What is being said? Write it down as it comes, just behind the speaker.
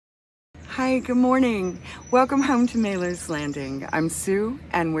Hi, good morning. Welcome home to Mailer's Landing. I'm Sue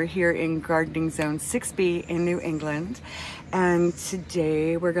and we're here in Gardening Zone 6B in New England. And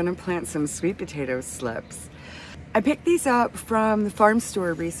today we're gonna plant some sweet potato slips. I picked these up from the farm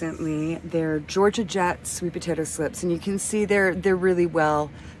store recently. They're Georgia Jet sweet potato slips, and you can see they're really well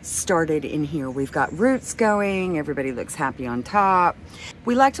started in here. We've got roots going, everybody looks happy on top.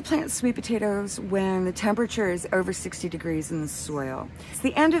 We like to plant sweet potatoes when the temperature is over 60 degrees in the soil. It's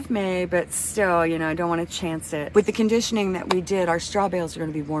the end of May, but still, you know, I don't want to chance it. With the conditioning that we did, our straw bales are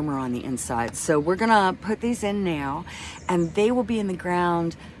going to be warmer on the inside. So we're going to put these in now, and they will be in the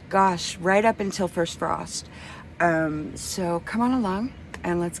ground, gosh, right up until first frost. So come on along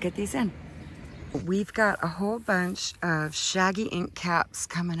and let's get these in. We've got a whole bunch of shaggy ink caps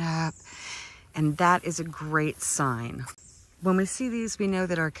coming up, and that is a great sign. When we see these, we know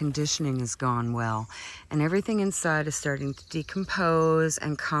that our conditioning has gone well and everything inside is starting to decompose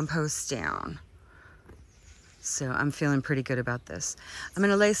and compost down. So I'm feeling pretty good about this. I'm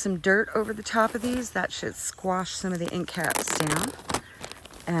gonna lay some dirt over the top of these. That should squash some of the ink caps down,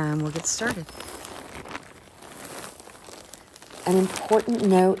 and we'll get started. An important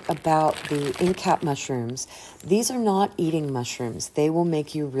note about the ink cap mushrooms: these are not eating mushrooms. They will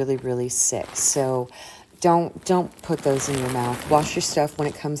make you really sick. So don't put those in your mouth. Wash your stuff when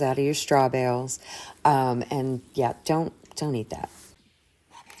it comes out of your straw bales. And yeah, don't eat that.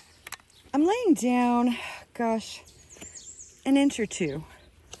 I'm laying down, gosh, an inch or two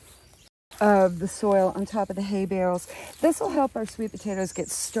of the soil on top of the hay bales. This will help our sweet potatoes get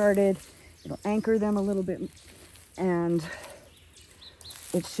started. It'll anchor them a little bit, and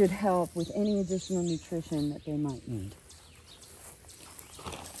it should help with any additional nutrition that they might need.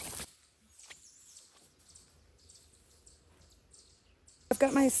 I've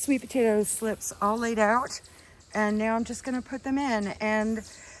got my sweet potato slips all laid out, and now I'm just gonna put them in. And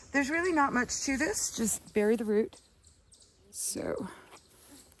there's really not much to this, just bury the root. So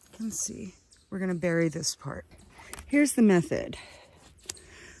you can see, we're gonna bury this part. Here's the method.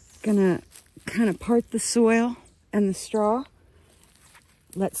 Gonna kind of part the soil and the straw.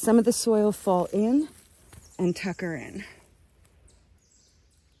 Let some of the soil fall in and tuck her in.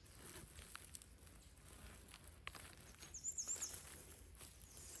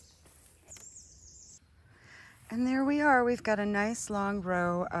 And there we are. We've got a nice long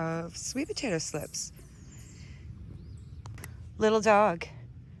row of sweet potato slips. Little dog,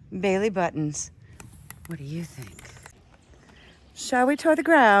 Bailey Buttons. What do you think? Shall we tour the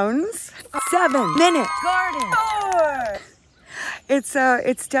grounds? 7-minute garden. 4.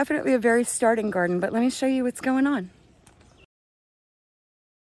 It's definitely a very starting garden, but let me show you what's going on.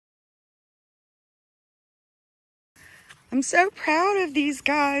 I'm so proud of these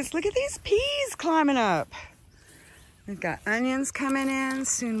guys. Look at these peas climbing up. We've got onions coming in.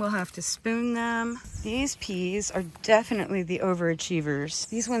 Soon we'll have to spoon them. These peas are definitely the overachievers.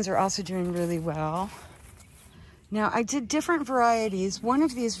 These ones are also doing really well. Now, I did different varieties. One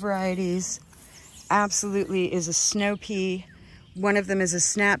of these varieties absolutely is a snow pea. One of them is a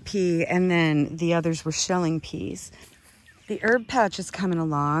snap pea, and then the others were shelling peas. The herb patch is coming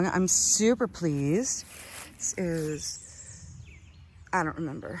along. I'm super pleased. This is, I don't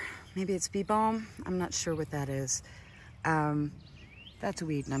remember. Maybe it's bee balm. I'm not sure what that is. That's a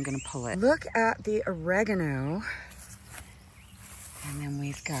weed, and I'm gonna pull it. Look at the oregano. And then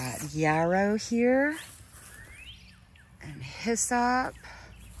we've got yarrow here, and hyssop,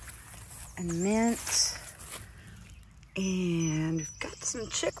 and mint. And we've got some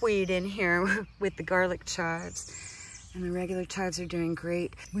chickweed in here with the garlic chives, and the regular chives are doing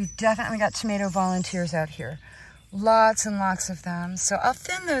great. We've definitely got tomato volunteers out here. Lots and lots of them. So I'll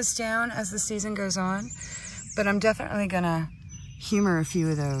thin those down as the season goes on, but I'm definitely gonna humor a few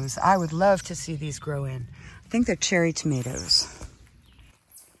of those. I would love to see these grow in. I think they're cherry tomatoes.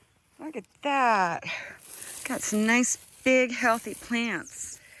 Look at that. Got some nice, big, healthy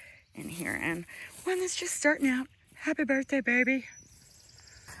plants in here, and one that's just starting out. Happy birthday, baby.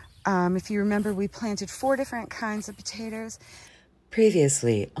 If you remember, we planted 4 different kinds of potatoes.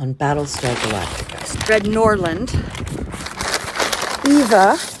 Previously on Battlestar Galactica. Red Norland,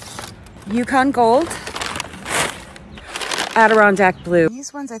 Eva, Yukon Gold, Adirondack Blue.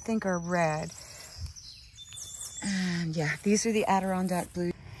 These ones I think are red. And yeah, these are the Adirondack Blue.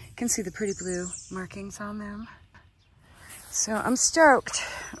 You can see the pretty blue markings on them. So I'm stoked.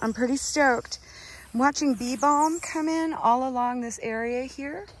 I'm pretty stoked. I'm watching bee balm come in all along this area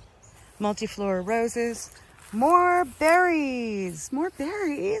here. Multiflora roses. More berries, more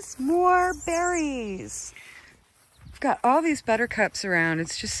berries, more berries. I've got all these buttercups around.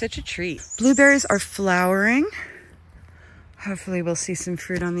 It's just such a treat. Blueberries are flowering. Hopefully we'll see some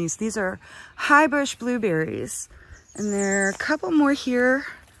fruit on these. These are high bush blueberries. And there are a couple more here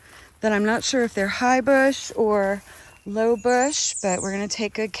that I'm not sure if they're high bush or low bush, but we're gonna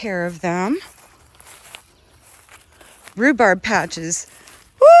take good care of them. Rhubarb patches.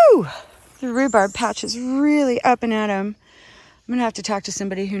 Woo! The rhubarb patch is really up and at 'em. I'm gonna have to talk to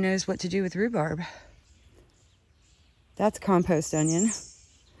somebody who knows what to do with rhubarb. That's compost onion.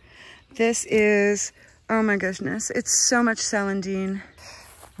 This is, oh my goodness, it's so much celandine.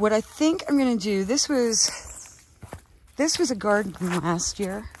 What I think I'm gonna do, this was a garden last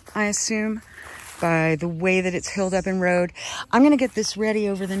year, I assume, by the way that it's hilled up and rode. I'm gonna get this ready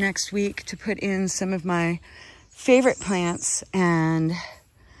over the next week to put in some of my favorite plants, and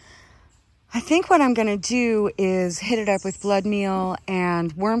I think what I'm gonna do is hit it up with blood meal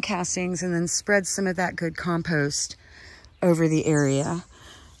and worm castings and then spread some of that good compost over the area.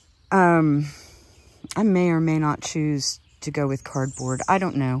 I may or may not choose to go with cardboard. I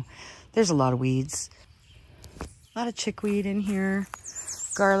don't know. There's a lot of weeds. A lot of chickweed in here.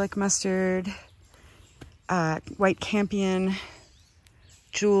 Garlic mustard, white campion,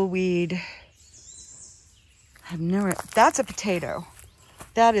 jewelweed. I have no, that's a potato.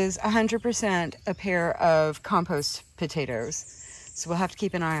 That is 100% a pair of compost potatoes. So we'll have to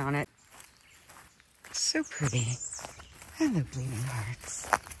keep an eye on it. So pretty. Hello, bleeding hearts.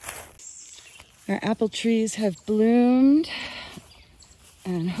 Our apple trees have bloomed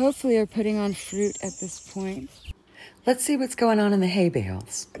and hopefully are putting on fruit at this point. Let's see what's going on in the hay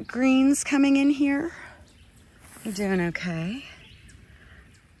bales. Greens coming in here. They're doing okay.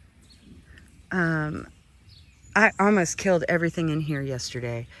 I almost killed everything in here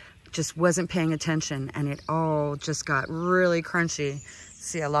yesterday. Just wasn't paying attention and it all just got really crunchy.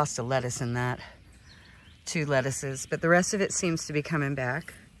 See, I lost a lettuce in that. 2 lettuces, but the rest of it seems to be coming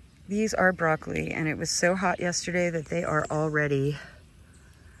back. These are broccoli, and it was so hot yesterday that they are already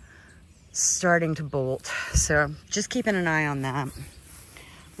starting to bolt. So just keeping an eye on that.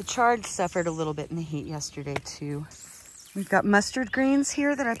 The chard suffered a little bit in the heat yesterday too. We've got mustard greens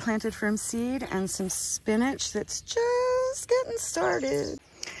here that I planted from seed and some spinach that's just getting started.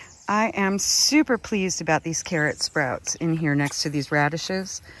 I am super pleased about these carrot sprouts in here next to these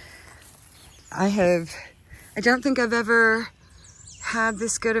radishes. I don't think I've ever had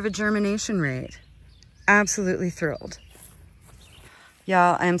this good of a germination rate. Absolutely thrilled.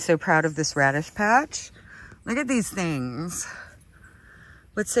 Y'all, I am so proud of this radish patch. Look at these things.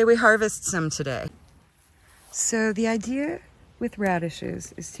 Let's say we harvest some today. So the idea with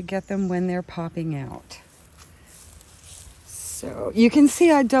radishes is to get them when they're popping out. So you can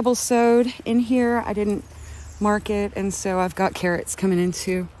see I double sowed in here. I didn't mark it, and so I've got carrots coming in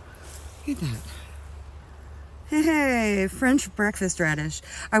too. Look at that. Hey, French breakfast radish.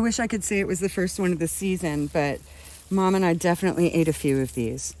 I wish I could say it was the first one of the season, but Mom and I definitely ate a few of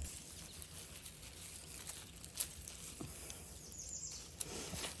these.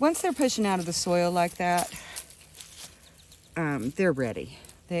 Once they're pushing out of the soil like that, they're ready.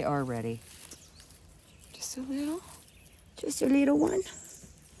 They are ready. Just a little one.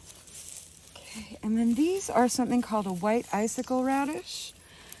 Okay, and then these are something called a white icicle radish.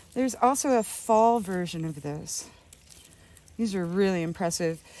 There's also a fall version of this. These are really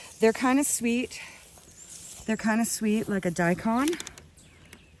impressive. They're kind of sweet. They're kind of sweet, like a daikon.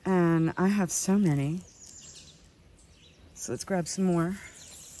 And I have so many. So let's grab some more.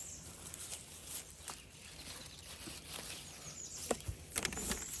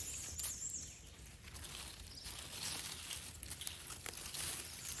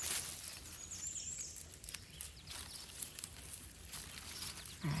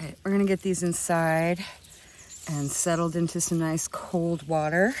 All right, we're gonna get these inside and settled into some nice cold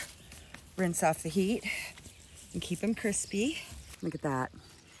water. Rinse off the heat and keep them crispy. Look at that,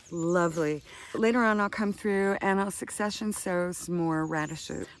 lovely. Later on I'll come through and I'll succession sow some more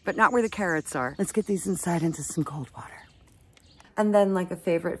radishes, but not where the carrots are. Let's get these inside into some cold water. And then, like a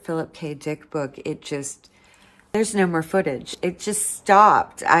favorite Philip K. Dick book, there's no more footage. It just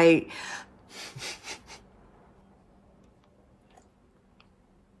stopped.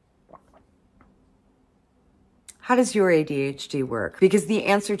 How does your ADHD work? Because the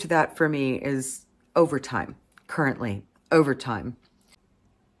answer to that for me is overtime, currently, overtime.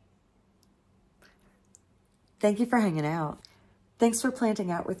 Thank you for hanging out. Thanks for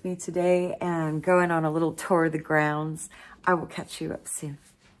planting out with me today and going on a little tour of the grounds. I will catch you up soon.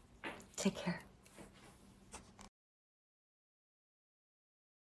 Take care.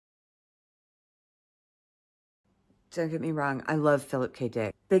 Don't get me wrong, I love Philip K.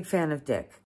 Dick. Big fan of Dick.